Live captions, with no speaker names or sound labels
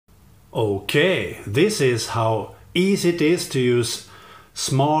Okay, this is how easy it is to use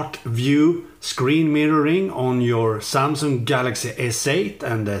Smart View screen mirroring on your Samsung Galaxy S8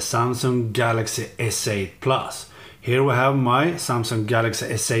 and the Samsung Galaxy S8 Plus. Here we have my Samsung Galaxy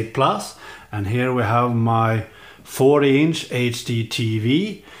S8 Plus, and here we have my 40-inch HD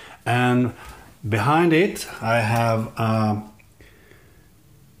TV, and behind it I have a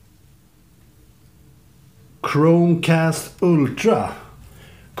Chromecast Ultra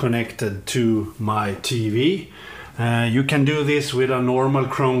connected to my TV. You can do this with a normal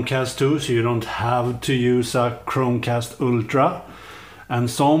Chromecast too, so you don't have to use a Chromecast Ultra. And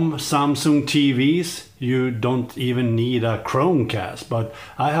some Samsung TVs you don't even need a Chromecast, but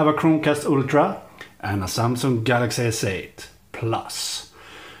I have a Chromecast Ultra and a Samsung Galaxy S8 Plus.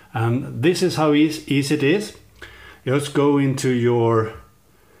 And this is how easy it is. Just go into your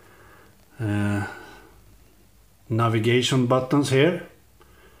navigation buttons here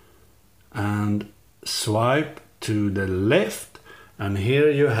and swipe to the left, and here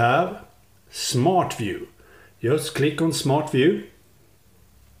you have Smart View. Just click on Smart View.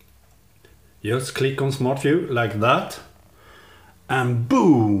 Just click on Smart View like that, and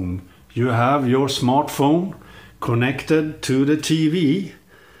boom, you have your smartphone connected to the TV.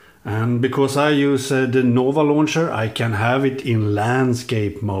 And because I use the Nova launcher, I can have it in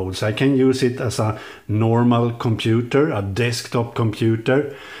landscape mode. So I can use it as a normal computer, a desktop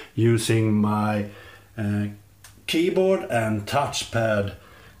computer, using my keyboard and touchpad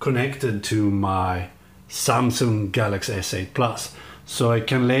connected to my Samsung Galaxy S8 Plus. So I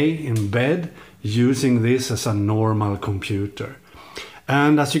can lay in bed using this as a normal computer.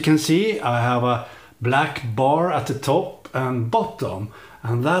 And as you can see, I have a black bar at the top and bottom.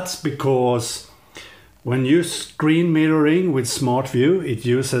 And that's because when you screen mirroring with Smart View, it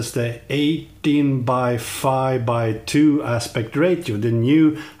uses the 18:5:2 aspect ratio, the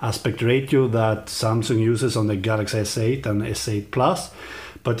new aspect ratio that Samsung uses on the Galaxy S8 and S8 Plus.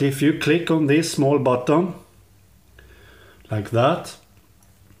 But if you click on this small button, like that,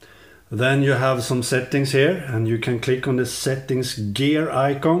 then you have some settings here, and you can click on the settings gear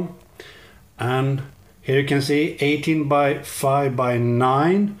icon, and here you can see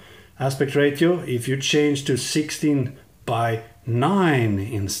 18:5:9 aspect ratio. If you change to 16:9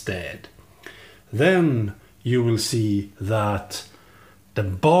 instead, then you will see that the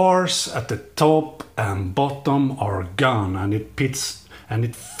bars at the top and bottom are gone, and it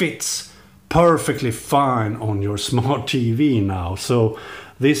fits perfectly fine on your smart TV now. So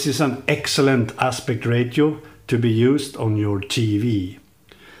this is an excellent aspect ratio to be used on your TV.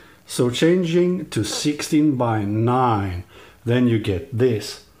 So changing to 16:9, then you get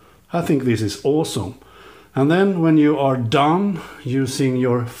this. I think this is awesome. And then when you are done using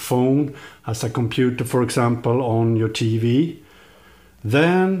your phone as a computer, for example, on your TV,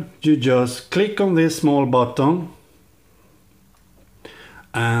 then you just click on this small button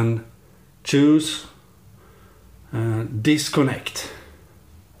and choose disconnect.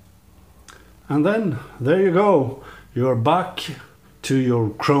 And then there you go. You're back to your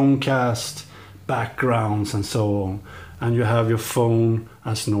Chromecast backgrounds and so on, and you have your phone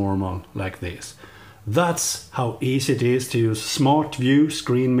as normal like this. That's how easy it is to use Smart View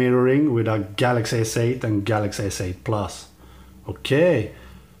screen mirroring with a Galaxy S8 and Galaxy S8 Plus. Okay,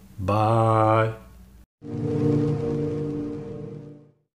 bye.